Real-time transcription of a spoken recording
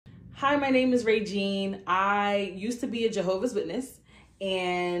Hi, my name is Rae-juh-nayyy. I used to be a Jehovah's Witness,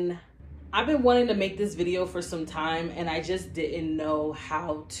 and I've been wanting to make this video for some time, and I just didn't know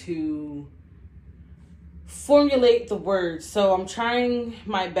how to formulate the words. So I'm trying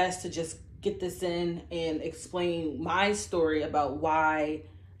my best to just get this in and explain my story about why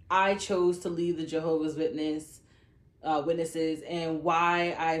I chose to leave the Jehovah's Witnesses and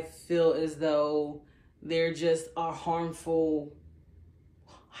why I feel as though they're just a harmful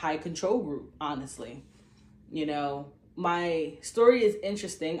high control group, honestly. You know, my story is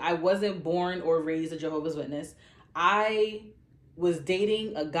interesting. I wasn't born or raised a Jehovah's Witness. I was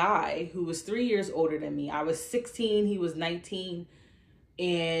dating a guy who was 3 years older than me. I was 16, he was 19,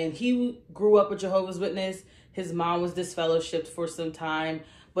 and he grew up a Jehovah's Witness. His mom was disfellowshipped for some time.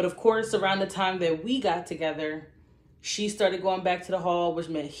 But of course, around the time that we got together, she started going back to the hall, which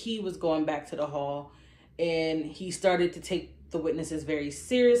meant he was going back to the hall. And he started to take the witnesses very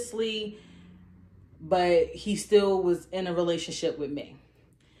seriously, but he still was in a relationship with me.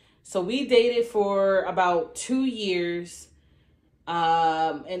 So we dated for about 2 years.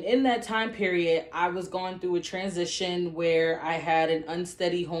 And in that time period, I was going through a transition where I had an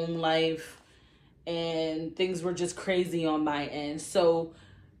unsteady home life and things were just crazy on my end. So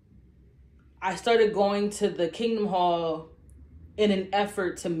I started going to the Kingdom Hall in an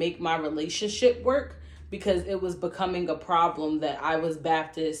effort to make my relationship work, because it was becoming a problem that I was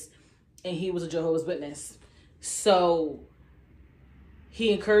Baptist and he was a Jehovah's Witness. So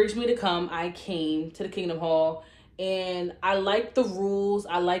he encouraged me to come. I came to the Kingdom Hall, and I liked the rules.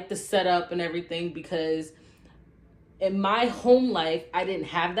 I liked the setup and everything, because in my home life, I didn't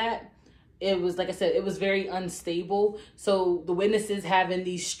have that. It was, like I said, it was very unstable. So the witnesses having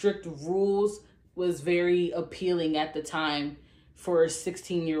these strict rules was very appealing at the time for a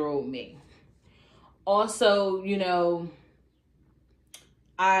 16-year-old me. Also, you know,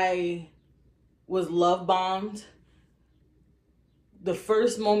 I was love bombed. The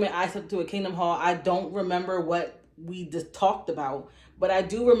first moment I stepped to a Kingdom Hall, I don't remember what we just talked about, but I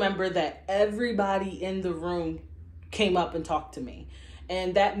do remember that everybody in the room came up and talked to me.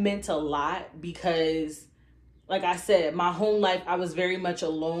 And that meant a lot because, like I said, my home life, I was very much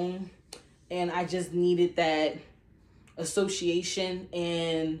alone, and I just needed that association,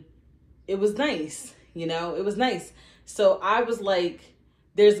 and it was nice, you know, it was nice. So I was like,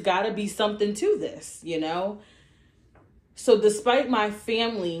 there's got to be something to this, you know? So despite my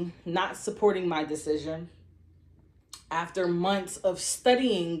family not supporting my decision, after months of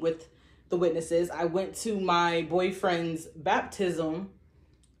studying with the witnesses, I went to my boyfriend's baptism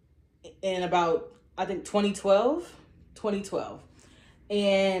in about, I think, 2012.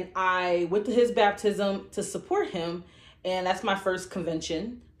 And I went to his baptism to support him. And that's my first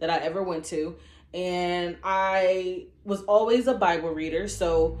convention that I ever went to. And I was always a Bible reader.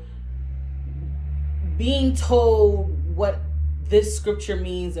 So being told what this scripture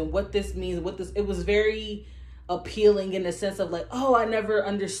means and what this means, it was very appealing in the sense of like, oh, I never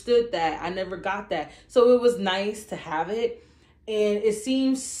understood that. I never got that. So it was nice to have it. And it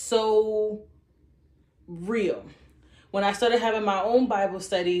seems so real. When I started having my own Bible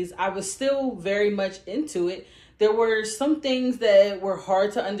studies, I was still very much into it. There were some things that were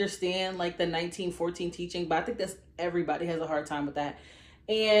hard to understand, like the 1914 teaching, but I think that's everybody has a hard time with that.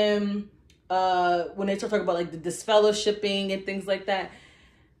 And when they start talking about like the disfellowshipping and things like that,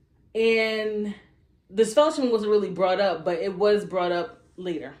 and disfellowshipping wasn't really brought up, but it was brought up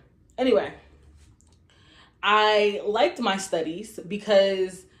later. Anyway, I liked my studies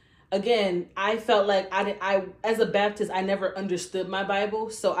because, again, I felt like I as a Baptist, I never understood my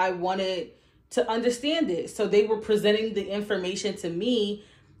Bible, so I wanted to understand it. So they were presenting the information to me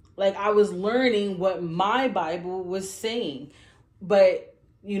like I was learning what my Bible was saying. But,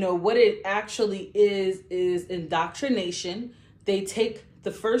 you know, what it actually is indoctrination. They take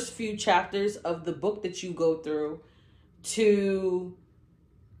the first few chapters of the book that you go through to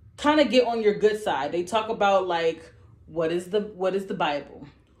kind of get on your good side. They talk about like, what is the Bible?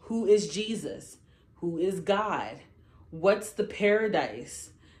 Who is Jesus? Who is God? What's the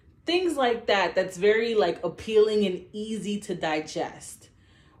paradise? Things like that. That's very like appealing and easy to digest.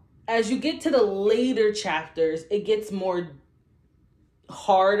 As you get to the later chapters, it gets more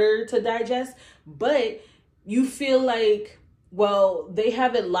harder to digest, but you feel like, well, they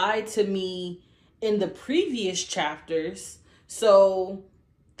haven't lied to me in the previous chapters, so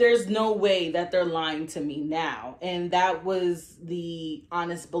there's no way that they're lying to me now. And that was the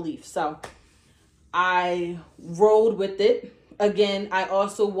honest belief. So I rolled with it. Again, I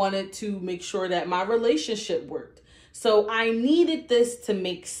also wanted to make sure that my relationship worked. So I needed this to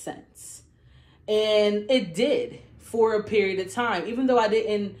make sense. And it did for a period of time. Even though I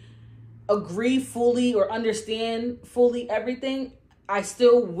didn't agree fully or understand fully everything, I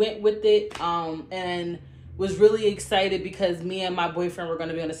still went with it, and was really excited because me and my boyfriend were going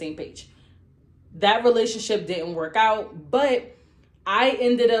to be on the same page. That relationship didn't work out, but I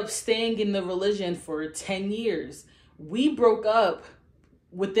ended up staying in the religion for 10 years. We broke up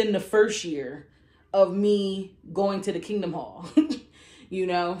within the first year of me going to the Kingdom Hall, you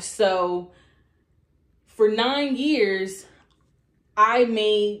know? So for 9 years, I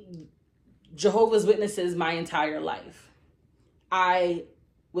made Jehovah's Witnesses my entire life. I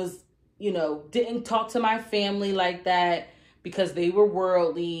was, you know, didn't talk to my family like that because they were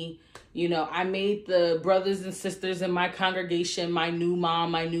worldly. You know, I made the brothers and sisters in my congregation my new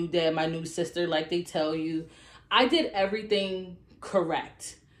mom, my new dad, my new sister, like they tell you. I did everything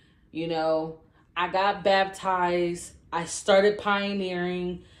correct. You know, I got baptized. I started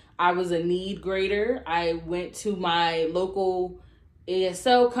pioneering. I was a need grader. I went to my local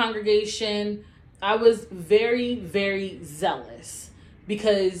ASL congregation. I was very, very zealous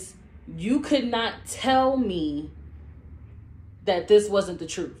because you could not tell me that this wasn't the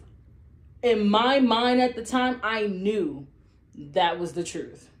truth. In my mind at the time, I knew that was the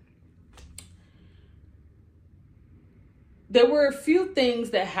truth. There were a few things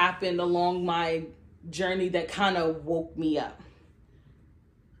that happened along my journey that kind of woke me up.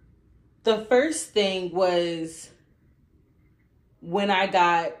 The first thing was when I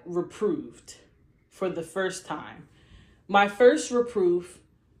got reproved for the first time. My first reproof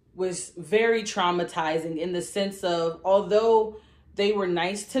was very traumatizing in the sense of, although they were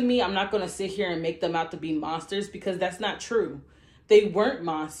nice to me, I'm not going to sit here and make them out to be monsters because that's not true. They weren't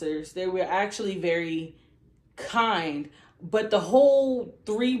monsters. They were actually very kind. But the whole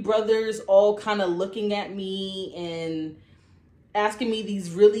three brothers all kind of looking at me and asking me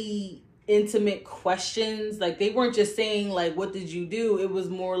these really intimate questions. Like, they weren't just saying, like, what did you do? It was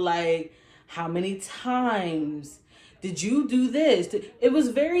more like, how many times did you do this? It was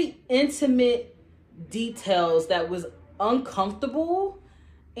very intimate details that was uncomfortable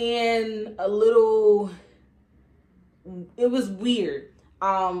and a little, it was weird.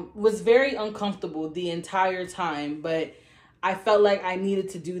 Was very uncomfortable the entire time, but I felt like I needed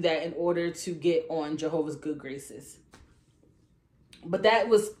to do that in order to get on Jehovah's good graces. But that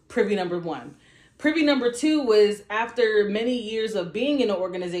was privy number one. Privy number two was, after many years of being in an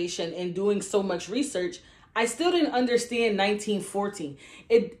organization and doing so much research, I still didn't understand 1914.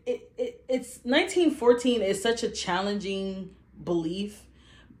 It's 1914 is such a challenging belief,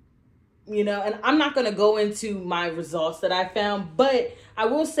 you know, and I'm not going to go into my results that I found, but I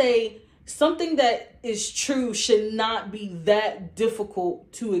will say something that is true should not be that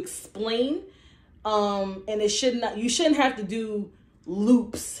difficult to explain. And it should not, you shouldn't have to do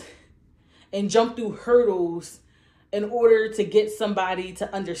loops and jump through hurdles in order to get somebody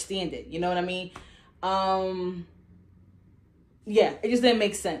to understand it. You know what I mean? Yeah, it just didn't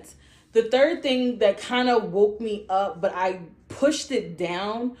make sense. The third thing that kind of woke me up, but I pushed it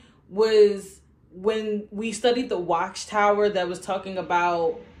down, was when we studied the Watchtower that was talking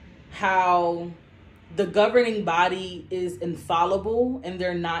about how the governing body is infallible and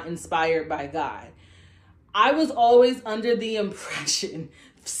they're not inspired by God. I was always under the impression,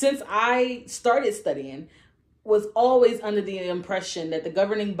 since I started studying, was always under the impression that the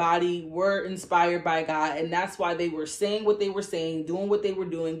governing body were inspired by God, and that's why they were saying what they were saying, doing what they were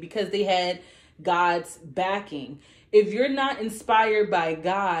doing, because they had God's backing. If you're not inspired by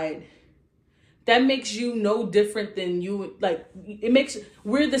God, that makes you no different than you, like, it makes,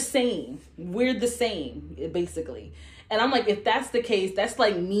 we're the same, basically. And I'm like, if that's the case, that's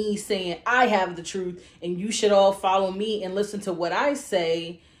like me saying I have the truth and you should all follow me and listen to what I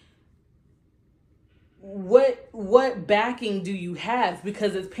say. What backing do you have?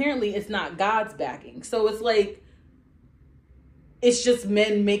 Because apparently it's not God's backing. So it's like, it's just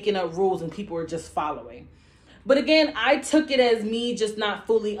men making up rules and people are just following. But again, I took it as me just not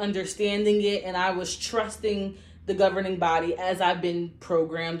fully understanding it, and I was trusting the governing body as I've been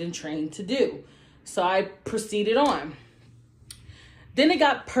programmed and trained to do. So I proceeded on. Then it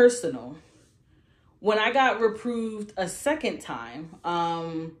got personal. When I got reproved a second time,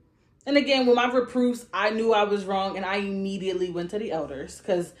 and again, with my reproofs, I knew I was wrong, and I immediately went to the elders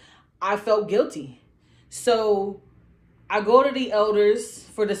because I felt guilty. So I go to the elders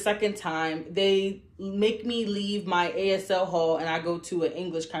for the second time. They make me leave my ASL hall, and I go to an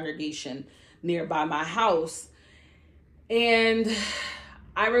English congregation nearby my house. And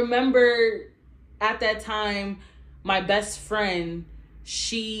I remember at that time, my best friend,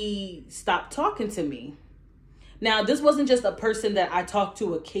 she stopped talking to me. Now, this wasn't just a person that I talked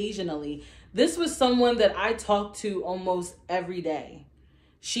to occasionally. This was someone that I talked to almost every day.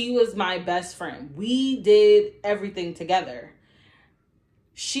 She was my best friend. We did everything together.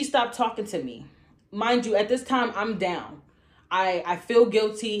 She stopped talking to me. Mind you, at this time, I'm down. I feel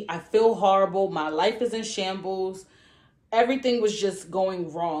guilty. I feel horrible. My life is in shambles. Everything was just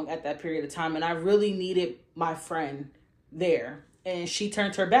going wrong at that period of time. And I really needed my friend there. And she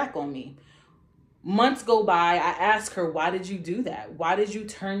turned her back on me. Months go by. I asked her, why did you do that? Why did you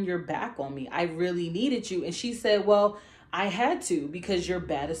turn your back on me? I really needed you. And she said, well, I had to because you're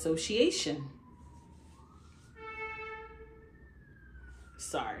bad association.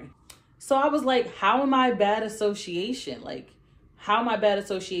 Sorry. So I was like, how am I bad association? Like, how am I bad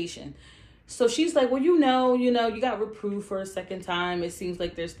association? So she's like, well, you know, you got reproved for a second time. It seems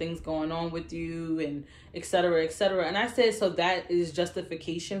like there's things going on with you and et cetera, et cetera. And I said, so that is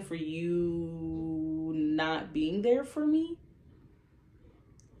justification for you not being there for me?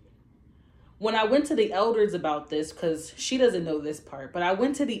 When I went to the elders about this, because she doesn't know this part, but I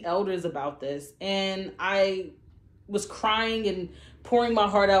went to the elders about this and I was crying and pouring my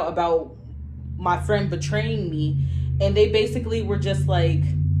heart out about my friend betraying me. And they basically were just like,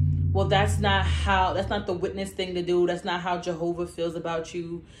 well, that's not the witness thing to do. That's not how Jehovah feels about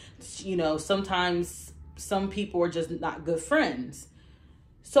you. You know, sometimes some people are just not good friends.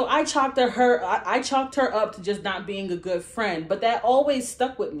 So I chalked her up to just not being a good friend. But that always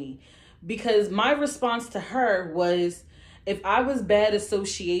stuck with me because my response to her was, if I was bad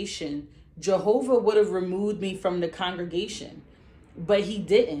association, Jehovah would have removed me from the congregation, but he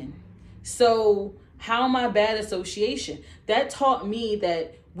didn't. So how am I bad association? That taught me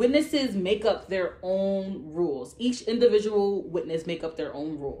that witnesses make up their own rules. Each individual witness make up their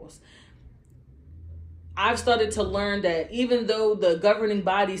own rules. I've started to learn that even though the governing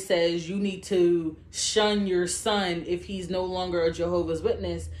body says you need to shun your son if he's no longer a Jehovah's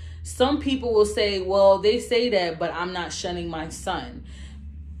Witness, some people will say, well, they say that, but I'm not shunning my son.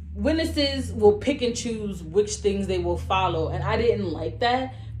 Witnesses will pick and choose which things they will follow. And I didn't like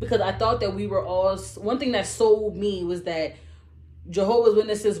that because I thought that we were all, one thing that sold me was that Jehovah's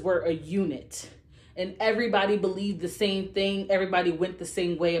Witnesses were a unit and everybody believed the same thing. Everybody went the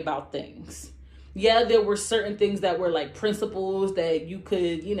same way about things. Yeah, there were certain things that were like principles that you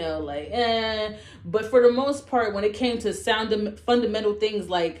could, but for the most part, when it came to fundamental things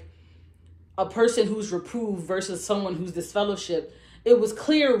like a person who's reproved versus someone who's disfellowshipped, it was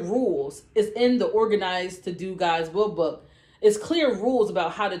clear rules. It's in the Organized to Do God's Will book. It's clear rules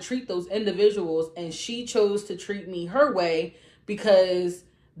about how to treat those individuals. And she chose to treat me her way because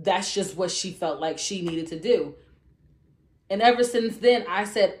that's just what she felt like she needed to do. And ever since then, I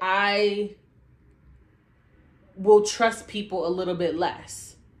said, I will trust people a little bit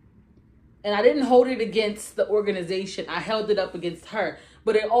less. And I didn't hold it against the organization. I held it up against her,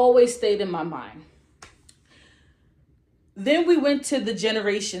 but it always stayed in my mind. Then we went to the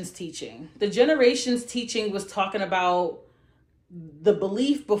generations teaching. The generations teaching was talking about the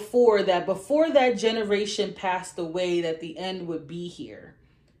belief before that generation passed away, that the end would be here.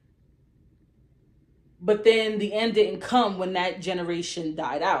 But then the end didn't come when that generation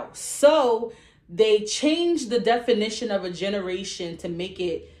died out. So they changed the definition of a generation to make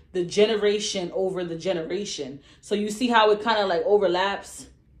it the generation over the generation. So you see how it kind of like overlaps.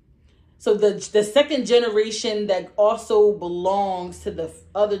 So the second generation that also belongs to the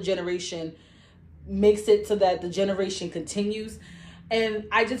other generation makes it so that the generation continues. And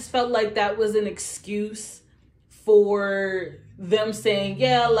I just felt like that was an excuse for them saying,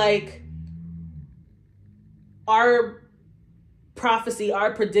 yeah, like our prophecy,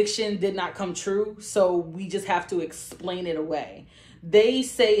 our prediction did not come true, so we just have to explain it away. They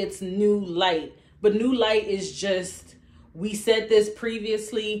say it's new light, but new light is just, we said this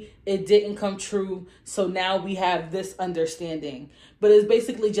previously, it didn't come true, so now we have this understanding. But it's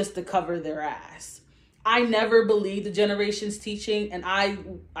basically just to cover their ass. I never believed the generations teaching, and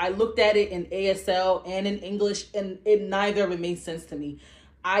I looked at it in ASL and in English, and neither of it made sense to me.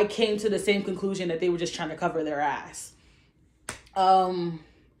 I came to the same conclusion that they were just trying to cover their ass. And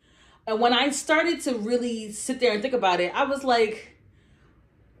when I started to really sit there and think about it, I was like,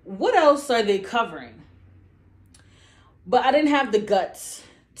 what else are they covering? But I didn't have the guts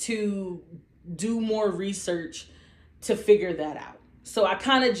to do more research to figure that out. So I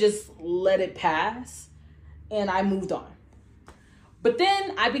kind of just let it pass and I moved on. But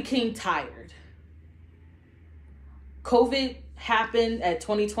then I became tired. COVID happened at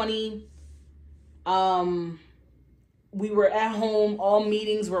 2020. We were at home. All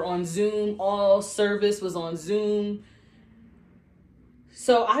meetings were on Zoom. All service was on Zoom.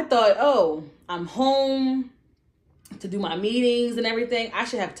 So I thought, oh, I'm home to do my meetings and everything. I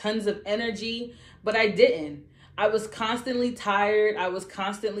should have tons of energy, but I didn't. I was constantly tired. I was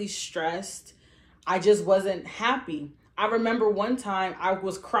constantly stressed. I just wasn't happy. I remember one time I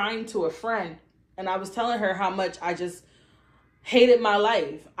was crying to a friend and I was telling her how much I just hated my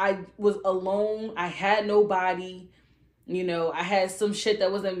life. I was alone. I had nobody. You know, I had some shit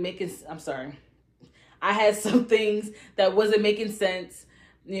that wasn't making, I'm sorry. I had some things that wasn't making sense.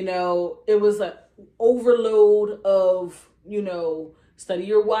 You know, it was an overload of, you know, study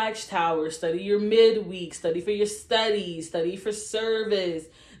your watchtower, study your midweek, study for your studies, study for service.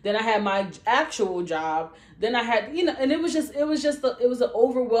 Then I had my actual job. Then I had, you know, and it was an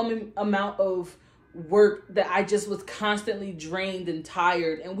overwhelming amount of work that I just was constantly drained and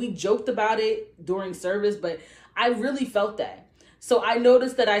tired. And we joked about it during service, but I really felt that. So I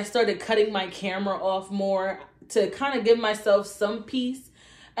noticed that I started cutting my camera off more to kind of give myself some peace.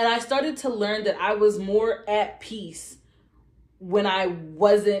 And I started to learn that I was more at peace when I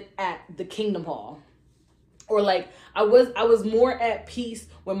wasn't at the Kingdom Hall. Or like I was more at peace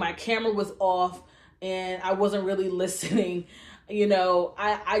when my camera was off and I wasn't really listening. You know,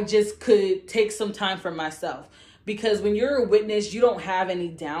 I just could take some time for myself. Because when you're a witness, you don't have any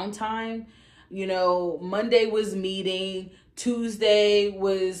downtime. You know, Monday was meeting, Tuesday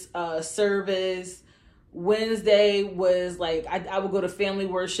was service, Wednesday was like, I would go to family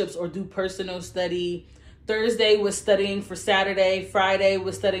worships or do personal study. Thursday was studying for Saturday. Friday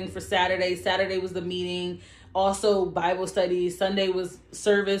was studying for Saturday. Saturday was the meeting. Also Bible studies. Sunday was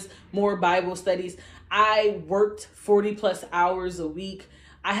service, more Bible studies. I worked 40 plus hours a week.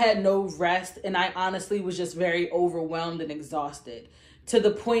 I had no rest, and I honestly was just very overwhelmed and exhausted, to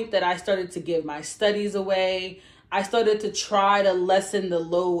the point that I started to give my studies away. I started to try to lessen the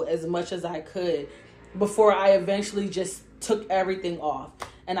load as much as I could before I eventually just took everything off.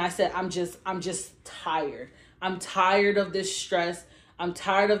 And I said, I'm just tired. I'm tired of this stress. I'm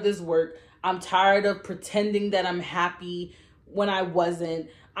tired of this work. I'm tired of pretending that I'm happy when I wasn't.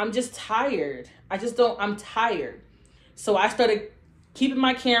 I'm just tired. I'm tired. So I started keeping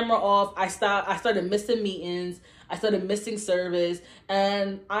my camera off. I started missing meetings. I started missing service.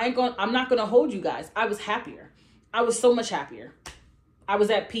 And I'm not gonna hold you guys. I was happier. I was so much happier. I was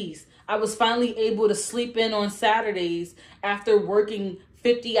at peace. I was finally able to sleep in on Saturdays after working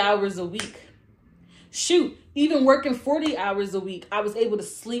 50 hours a week. Shoot, even working 40 hours a week, I was able to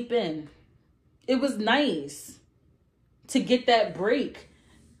sleep in. It was nice to get that break.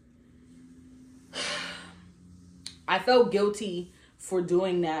 I felt guilty for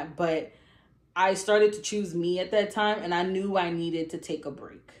doing that, but I started to choose me at that time, and I knew I needed to take a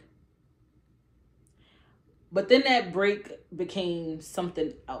break. But then that break became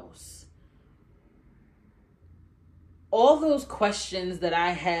something else. All those questions that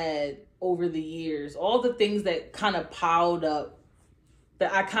I had over the years, all the things that kind of piled up,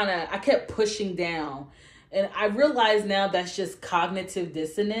 that I kept pushing down. And I realize now that's just cognitive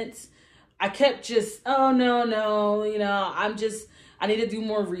dissonance. I kept just, oh, no, you know, I need to do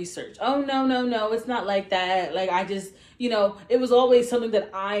more research. Oh, no, it's not like that. Like, I just, you know, it was always something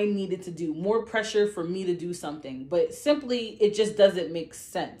that I needed to do, more pressure for me to do something. But simply, it just doesn't make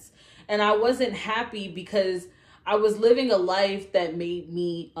sense. And I wasn't happy because I was living a life that made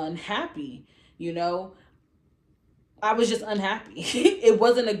me unhappy, you know. I was just unhappy. It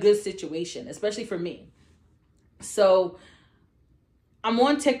wasn't a good situation, especially for me. So I'm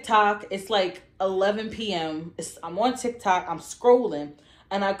on TikTok. It's like 11 p.m. I'm on TikTok. I'm scrolling,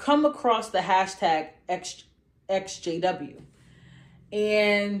 and I come across the hashtag XJW.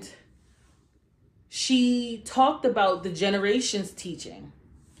 And she talked about the generations teaching.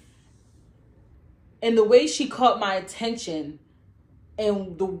 And the way she caught my attention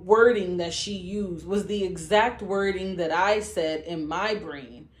and the wording that she used was the exact wording that I said in my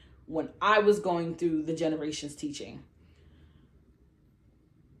brain when I was going through the generations teaching.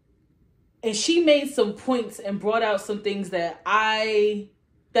 And she made some points and brought out some things that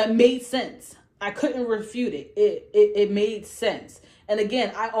made sense. I couldn't refute it. It made sense. And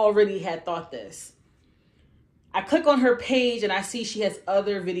again, I already had thought this. I click on her page and I see she has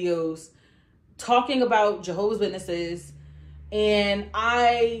other videos talking about Jehovah's Witnesses. And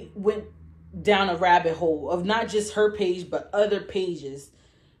I went down a rabbit hole of not just her page, but other pages.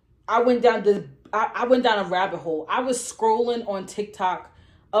 I went down a rabbit hole. I was scrolling on TikTok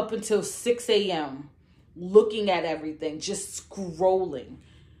up until 6 a.m. looking at everything, just scrolling.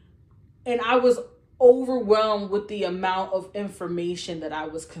 And I was overwhelmed with the amount of information that I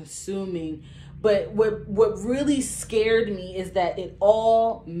was consuming. But what really scared me is that it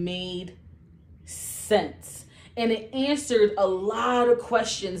all made sense. And it answered a lot of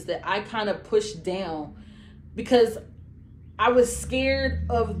questions that I kind of pushed down because I was scared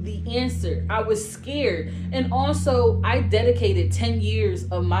of the answer. I was scared. And also, I dedicated 10 years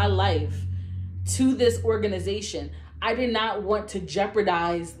of my life to this organization. I did not want to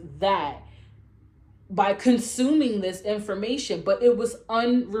jeopardize that by consuming this information, but it was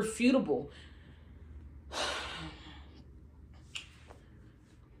unrefutable.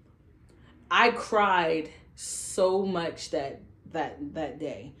 I cried so much that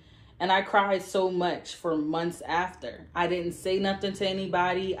day. And I cried so much for months after. I didn't say nothing to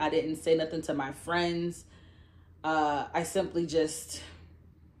anybody. I didn't say nothing to my friends. I simply just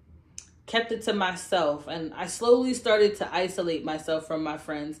kept it to myself. And I slowly started to isolate myself from my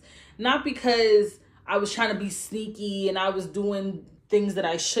friends. Not because I was trying to be sneaky and I was doing things that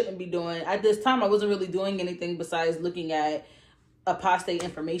I shouldn't be doing. At this time, I wasn't really doing anything besides looking at apostate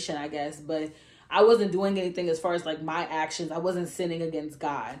information, I guess. But I wasn't doing anything as far as like my actions. I wasn't sinning against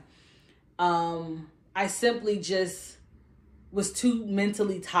God. I simply just was too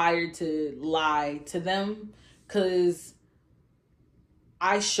mentally tired to lie to them, because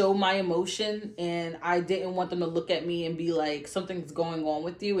I show my emotion and I didn't want them to look at me and be like, something's going on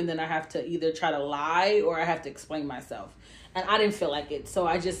with you. And then I have to either try to lie or I have to explain myself. And I didn't feel like it. So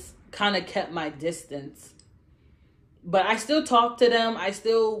I just kind of kept my distance. But I still talked to them. I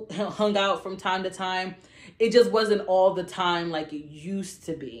still hung out from time to time. It just wasn't all the time like it used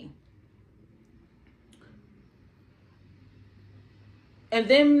to be. And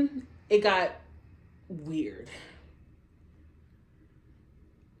then it got weird.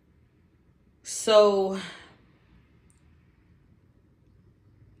 So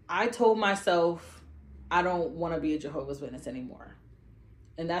I told myself I don't want to be a Jehovah's Witness anymore.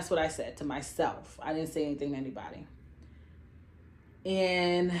 And that's what I said to myself. I didn't say anything to anybody.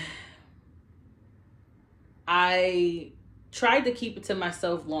 And I tried to keep it to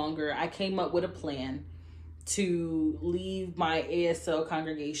myself longer. I came up with a plan to leave my ASL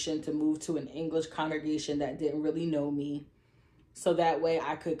congregation to move to an English congregation that didn't really know me. So that way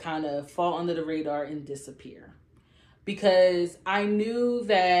I could kind of fall under the radar and disappear. Because I knew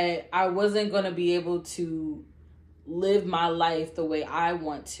that I wasn't going to be able to live my life the way I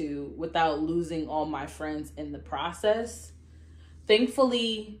want to without losing all my friends in the process.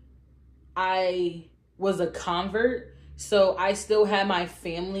 Thankfully, I was a convert, so I still had my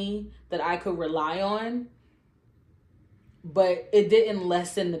family that I could rely on, but it didn't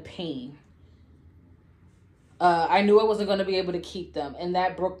lessen the pain. I knew I wasn't going to be able to keep them, and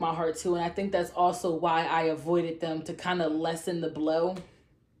that broke my heart too. And I think that's also why I avoided them, to kind of lessen the blow.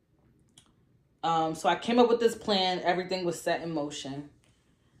 So I came up with this plan. Everything was set in motion.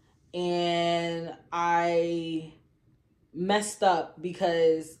 And I messed up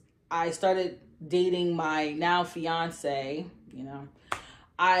because I started dating my now fiance,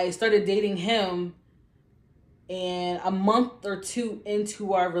 I started dating him, and a month or two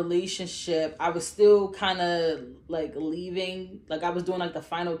into our relationship, I was still kind of like leaving. Like I was doing like the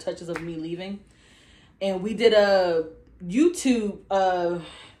final touches of me leaving. And we did a YouTube,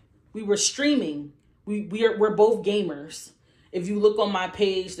 we were streaming. We're both gamers. If you look on my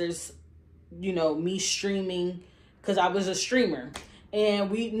page, there's, me streaming, because I was a streamer. And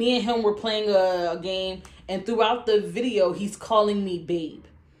me and him were playing a game, and throughout the video, he's calling me babe.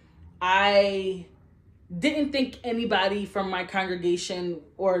 I didn't think anybody from my congregation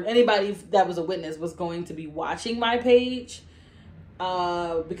or anybody that was a witness was going to be watching my page,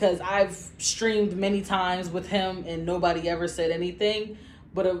 because I've streamed many times with him and nobody ever said anything.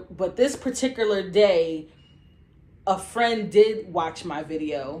 But this particular day, a friend did watch my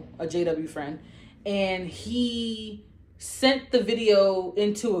video, a JW friend, and he sent the video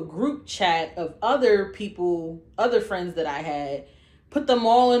into a group chat of other people, other friends that I had, put them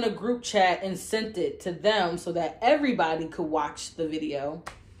all in a group chat and sent it to them so that everybody could watch the video.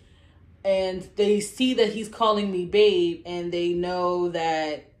 And they see that he's calling me babe, and they know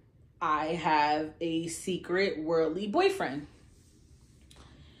that I have a secret worldly boyfriend.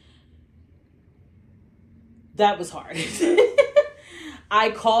 That was hard. I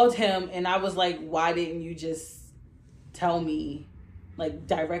called him and I was like, why didn't you just tell me, like,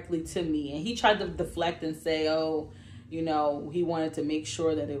 directly to me? And he tried to deflect and say, oh, he wanted to make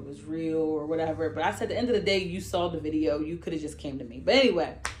sure that it was real or whatever. But I said, at the end of the day, you saw the video. You could have just came to me. But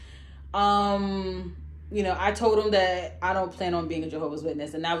anyway, I told him that I don't plan on being a Jehovah's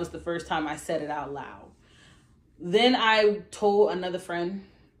Witness. And that was the first time I said it out loud. Then I told another friend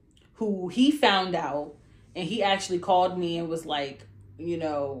who he found out, and he actually called me and was like,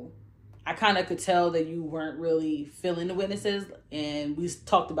 I kind of could tell that you weren't really feeling the witnesses. And we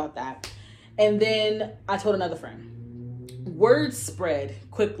talked about that. And then I told another friend. word spread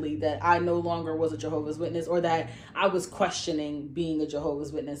quickly that I no longer was a Jehovah's Witness, or that I was questioning being a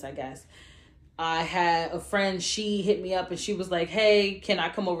Jehovah's Witness, I guess. I had a friend, she hit me up and she was like, hey, can I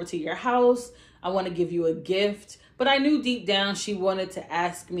come over to your house? I want to give you a gift. But I knew deep down she wanted to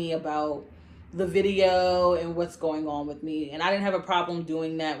ask me about the video and what's going on with me. And I didn't have a problem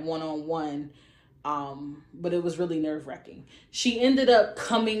doing that one-on-one. But it was really nerve-wracking. She ended up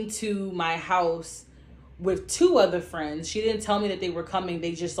coming to my house with 2 other friends. She didn't tell me that they were coming.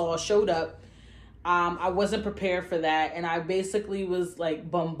 They just all showed up. I wasn't prepared for that. And I basically was like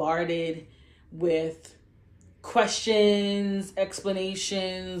bombarded with questions,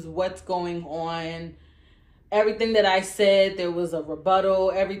 explanations, what's going on. Everything that I said, there was a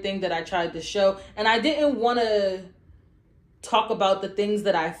rebuttal, everything that I tried to show. And I didn't want to talk about the things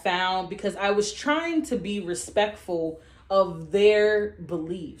that I found because I was trying to be respectful of their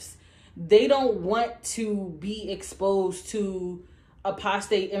beliefs. They don't want to be exposed to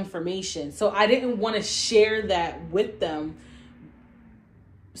apostate information. So I didn't want to share that with them.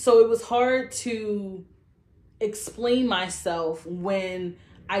 So it was hard to explain myself when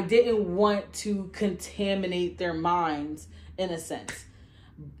I didn't want to contaminate their minds, in a sense.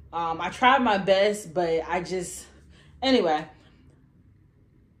 I tried my best, but anyway,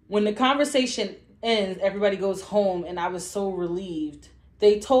 when the conversation ends, everybody goes home and I was so relieved.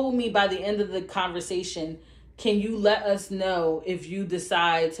 They told me by the end of the conversation, can you let us know if you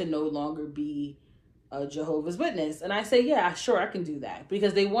decide to no longer be a Jehovah's Witness? And I say, yeah, sure, I can do that,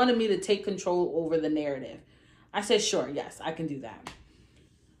 because they wanted me to take control over the narrative. I said, sure, yes, I can do that.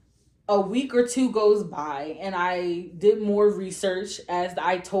 A week or 2 goes by and I did more research, as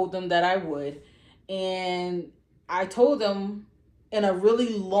I told them that I would. And I told them in a really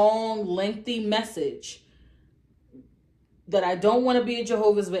long, lengthy message that I don't want to be a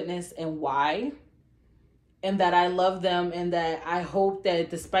Jehovah's Witness and why. And that I love them, and that I hope that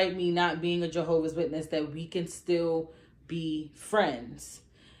despite me not being a Jehovah's Witness, that we can still be friends.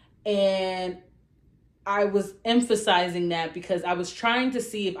 And I was emphasizing that because I was trying to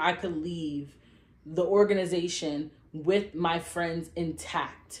see if I could leave the organization with my friends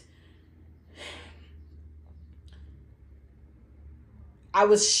intact. I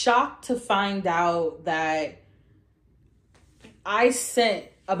was shocked to find out that I sent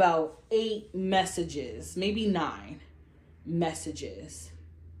about 8 messages, maybe 9 messages.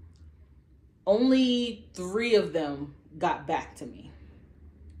 Only 3 of them got back to me.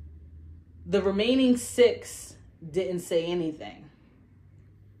 The remaining 6 didn't say anything.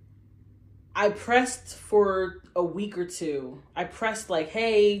 I pressed for a week or 2. I pressed like,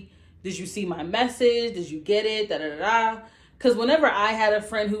 hey, did you see my message? Did you get it? Da da da da. Because whenever I had a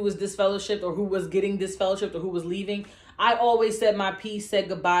friend who was disfellowshipped, or who was getting disfellowshipped, or who was leaving, I always said my piece, said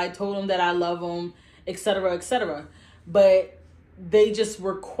goodbye, told them that I love them, etc., etc. But they just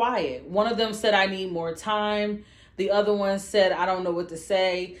were quiet. One of them said, I need more time. The other one said, I don't know what to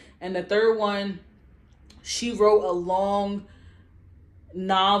say. And the third one, she wrote a long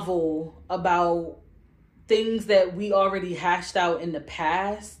novel about things that we already hashed out in the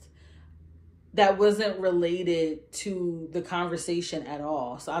past that wasn't related to the conversation at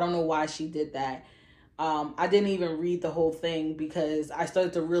all. So I don't know why she did that. I didn't even read the whole thing because I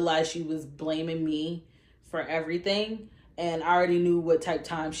started to realize she was blaming me for everything. And I already knew what type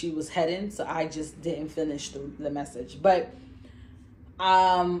time she was heading. So I just didn't finish the message. But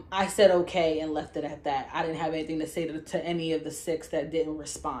I said okay and left it at that. I didn't have anything to say to any of the 6 that didn't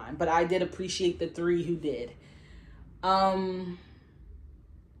respond. But I did appreciate the 3 who did.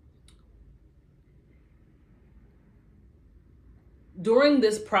 During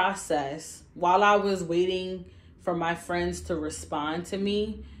this process, while I was waiting for my friends to respond to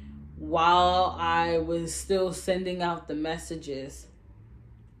me, while I was still sending out the messages,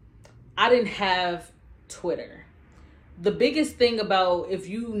 I didn't have Twitter. The biggest thing about, if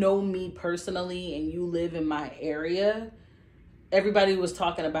you know me personally and you live in my area, everybody was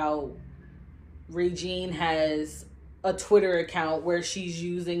talking about Rae-juh has a Twitter account where she's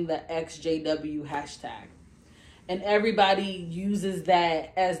using the XJW hashtag. And everybody uses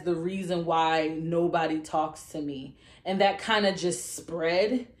that as the reason why nobody talks to me. And that kind of just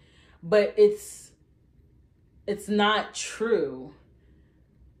spread. But it's not true.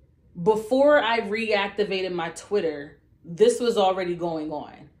 Before I reactivated my Twitter, this was already going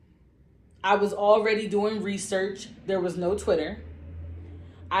on. I was already doing research. There was no Twitter.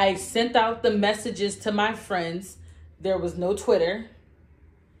 I sent out the messages to my friends. There was no Twitter.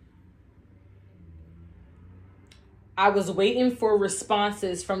 I was waiting for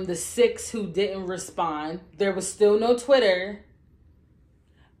responses from the 6 who didn't respond. There was still no Twitter.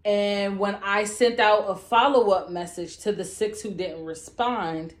 And when I sent out a follow-up message to the 6 who didn't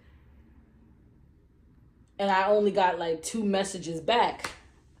respond, and I only got like 2 messages back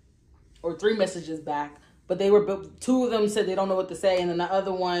or 3 messages back, but 2 of them said they don't know what to say, and then the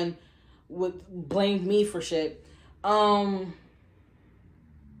other one blamed me for shit. I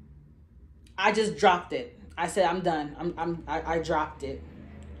just dropped it. I said, I'm done. I dropped it.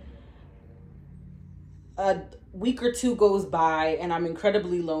 A week or 2 goes by and I'm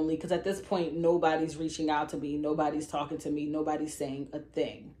incredibly lonely because at this point, nobody's reaching out to me. Nobody's talking to me. Nobody's saying a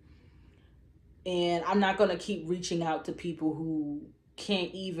thing. And I'm not going to keep reaching out to people who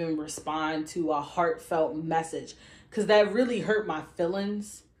can't even respond to a heartfelt message because that really hurt my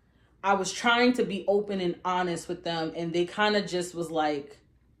feelings. I was trying to be open and honest with them and they kind of just was like,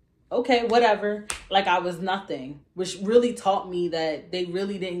 okay, whatever. Like I was nothing, which really taught me that they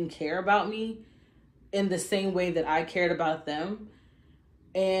really didn't care about me in the same way that I cared about them.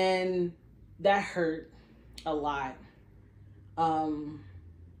 And that hurt a lot. I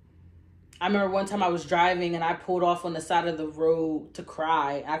remember one time I was driving and I pulled off on the side of the road to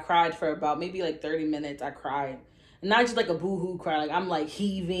cry. I cried for about maybe like 30 minutes. I cried. And not just like a boo-hoo cry. Like I'm like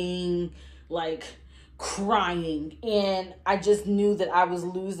heaving, like crying. And I just knew that I was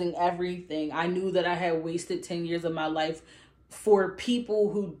losing everything. I knew that I had wasted 10 years of my life for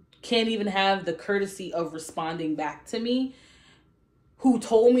people who can't even have the courtesy of responding back to me, who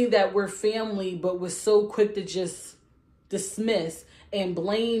told me that we're family, but was so quick to just dismiss and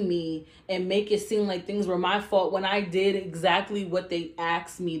blame me and make it seem like things were my fault when I did exactly what they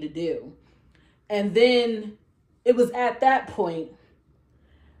asked me to do. And then it was at that point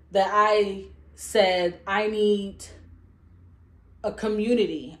that I said, I need a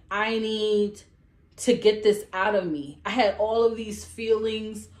community. I need to get this out of me. I had all of these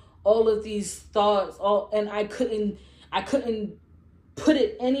feelings, all of these thoughts, and I couldn't put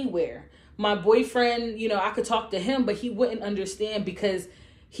it anywhere. My boyfriend, you know, I could talk to him, but he wouldn't understand because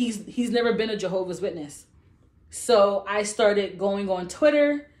he's never been a Jehovah's Witness. So I started going on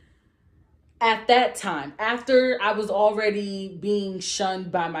Twitter at that time, after I was already being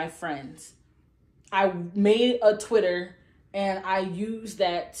shunned by my friends. I made a Twitter and I used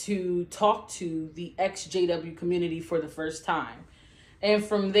that to talk to the ex-JW community for the first time. And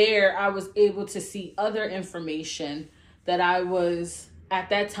from there, I was able to see other information that I was, at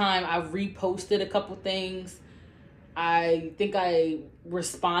that time, I reposted a couple things. I think I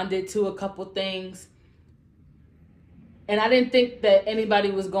responded to a couple things. And I didn't think that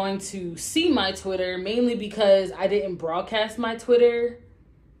anybody was going to see my Twitter, mainly because I didn't broadcast my Twitter.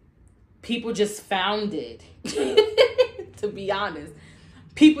 People just found it, to be honest.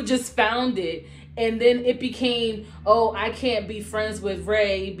 People just found it. And then it became, oh, I can't be friends with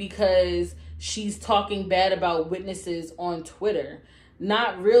Rae because she's talking bad about witnesses on Twitter.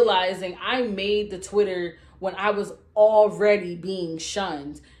 Not realizing I made the Twitter when I was already being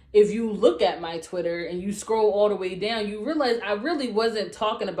shunned. If you look at my Twitter and you scroll all the way down, you realize I really wasn't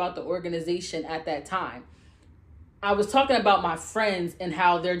talking about the organization at that time. I was talking about my friends and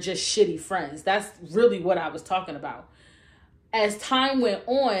how they're just shitty friends. That's really what I was talking about. As time went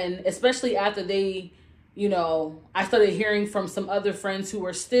on, especially after they, you know, I started hearing from some other friends who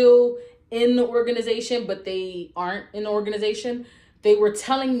were still in the organization, but they aren't in the organization. They were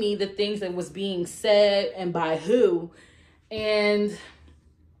telling me the things that was being said and by who. And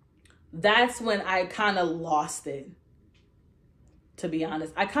that's when I kind of lost it, to be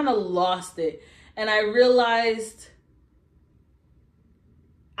honest. I kind of lost it. And I realized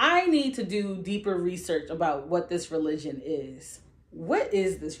I need to do deeper research about what this religion is. What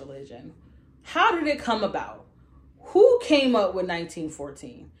is this religion? How did it come about? Who came up with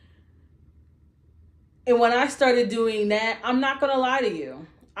 1914? And when I started doing that, I'm not going to lie to you.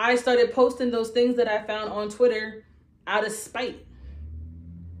 I started posting those things that I found on Twitter out of spite.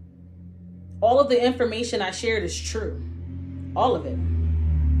 All of the information I shared is true. All of it.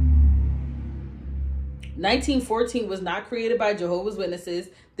 1914 was not created by Jehovah's Witnesses.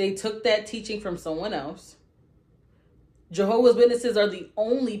 They took that teaching from someone else. Jehovah's Witnesses are the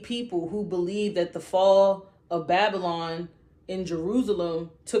only people who believe that the fall of Babylon in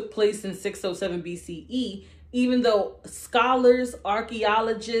Jerusalem took place in 607 BCE, even though scholars,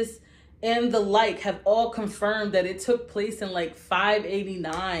 archaeologists, and the like have all confirmed that it took place in like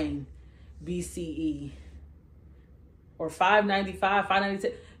 589 BCE or 595,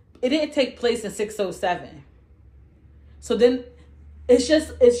 596. It didn't take place in 607. So then it's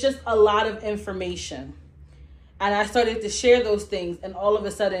just a lot of information. And I started to share those things, and all of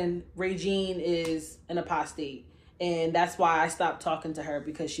a sudden Rae-juh is an apostate. And that's why I stopped talking to her,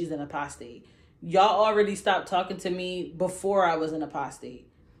 because she's an apostate. Y'all already stopped talking to me before I was an apostate.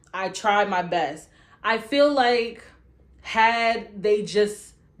 I tried my best. I feel like had they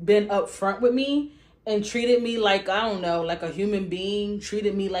just been upfront with me and treated me like, I don't know, like a human being,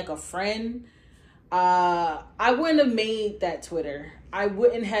 treated me like a friend, I wouldn't have made that Twitter. I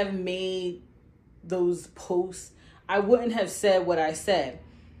wouldn't have made those posts. I wouldn't have said what I said.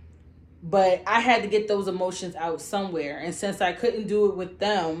 But I had to get those emotions out somewhere. And since I couldn't do it with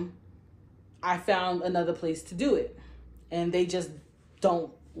them, I found another place to do it. And they just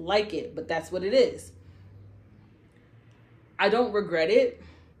don't like it. But that's what it is. I don't regret it.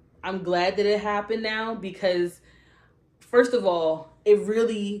 I'm glad that it happened now because, first of all, it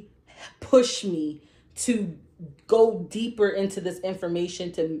really pushed me to go deeper into this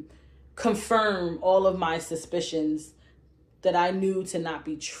information to confirm all of my suspicions that I knew to not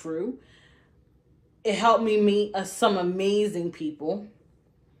be true. It helped me meet some amazing people.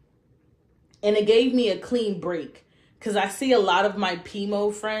 And it gave me a clean break. Because I see a lot of my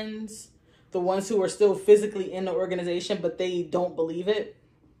PMO friends, the ones who are still physically in the organization, but they don't believe it.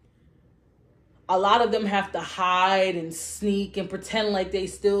 A lot of them have to hide and sneak and pretend like they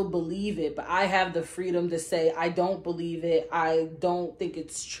still believe it. But I have the freedom to say, I don't believe it. I don't think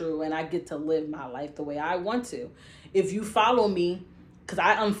it's true. And I get to live my life the way I want to. If you follow me, because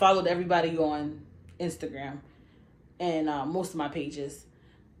I unfollowed everybody on Instagram and most of my pages.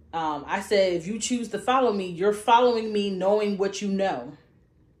 I said, if you choose to follow me, you're following me knowing what you know,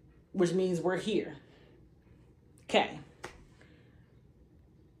 which means we're here. Okay.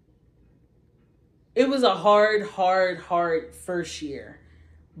 It was a hard first year,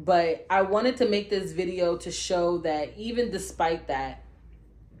 but I wanted to make this video to show that even despite that,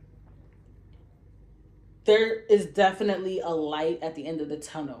 there is definitely a light at the end of the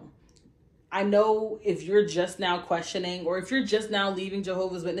tunnel. I know if you're just now questioning or if you're just now leaving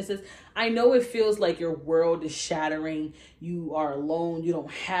Jehovah's Witnesses, I know it feels like your world is shattering. You are alone. You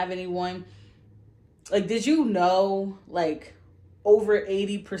don't have anyone. Like, did you know, like, over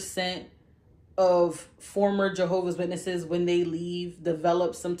 80% of former Jehovah's Witnesses, when they leave,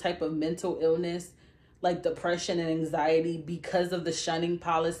 develop some type of mental illness, like depression and anxiety because of the shunning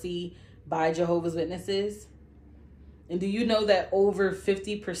policy by Jehovah's Witnesses? And do you know that over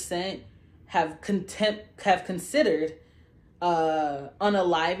 50% have considered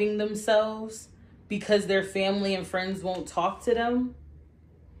unaliving themselves because their family and friends won't talk to them?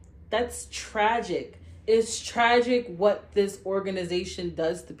 That's tragic. It's tragic what this organization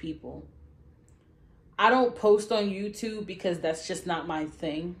does to people. I don't post on YouTube because that's just not my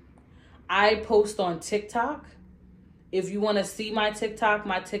thing. I post on TikTok. If you want to see my TikTok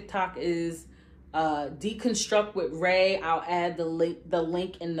is Deconstruct with Rae. I'll add the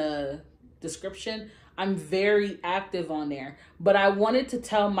link in the description. I'm very active on there, but I wanted to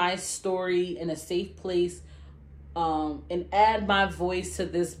tell my story in a safe place and add my voice to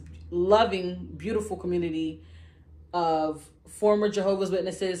this loving, beautiful community of former Jehovah's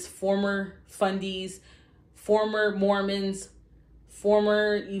Witnesses, former fundies, former Mormons,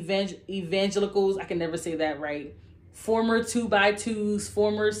 former evangelicals, I can never say that right, former 2x2s,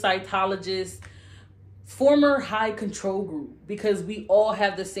 former Scientologists, former high control group, because we all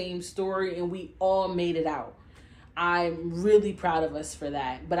have the same story and we all made it out. I'm really proud of us for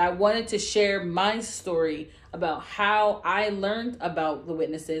that. But I wanted to share my story about how I learned about the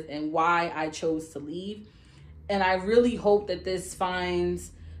witnesses and why I chose to leave. And I really hope that this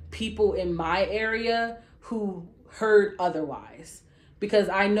finds people in my area who heard otherwise, because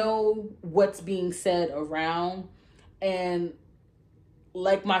I know what's being said around. And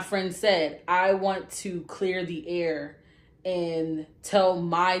like my friend said, I want to clear the air and tell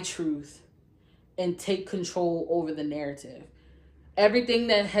my truth and take control over the narrative. Everything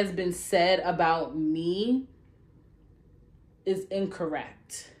that has been said about me is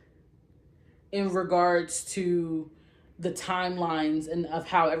incorrect in regards to the timelines and of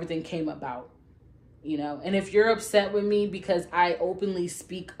how everything came about, you know. And if you're upset with me because I openly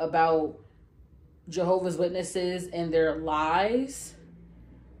speak about Jehovah's Witnesses and their lies,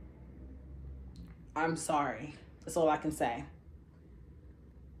 I'm sorry. That's all I can say.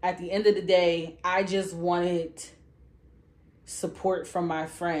 At the end of the day, I just wanted support from my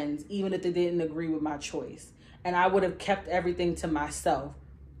friends, even if they didn't agree with my choice. And I would have kept everything to myself.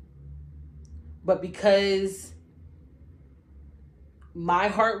 But because my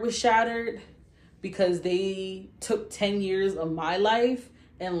heart was shattered, because they took 10 years of my life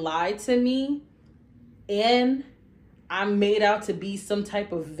and lied to me, and I'm made out to be some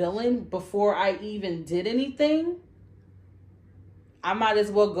type of villain before I even did anything, I might as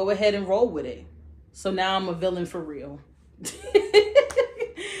well go ahead and roll with it. So now I'm a villain for real.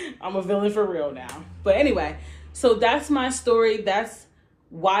 I'm a villain for real now. But anyway, so that's my story. That's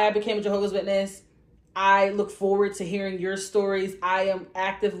why I became a Jehovah's Witness. I look forward to hearing your stories. I am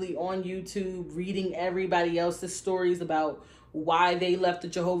actively on YouTube reading everybody else's stories about why they left the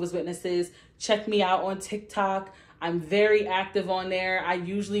Jehovah's Witnesses. Check me out on TikTok. I'm very active on there. I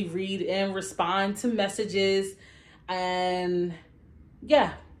usually read and respond to messages. And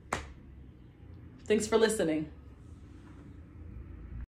yeah, thanks for listening.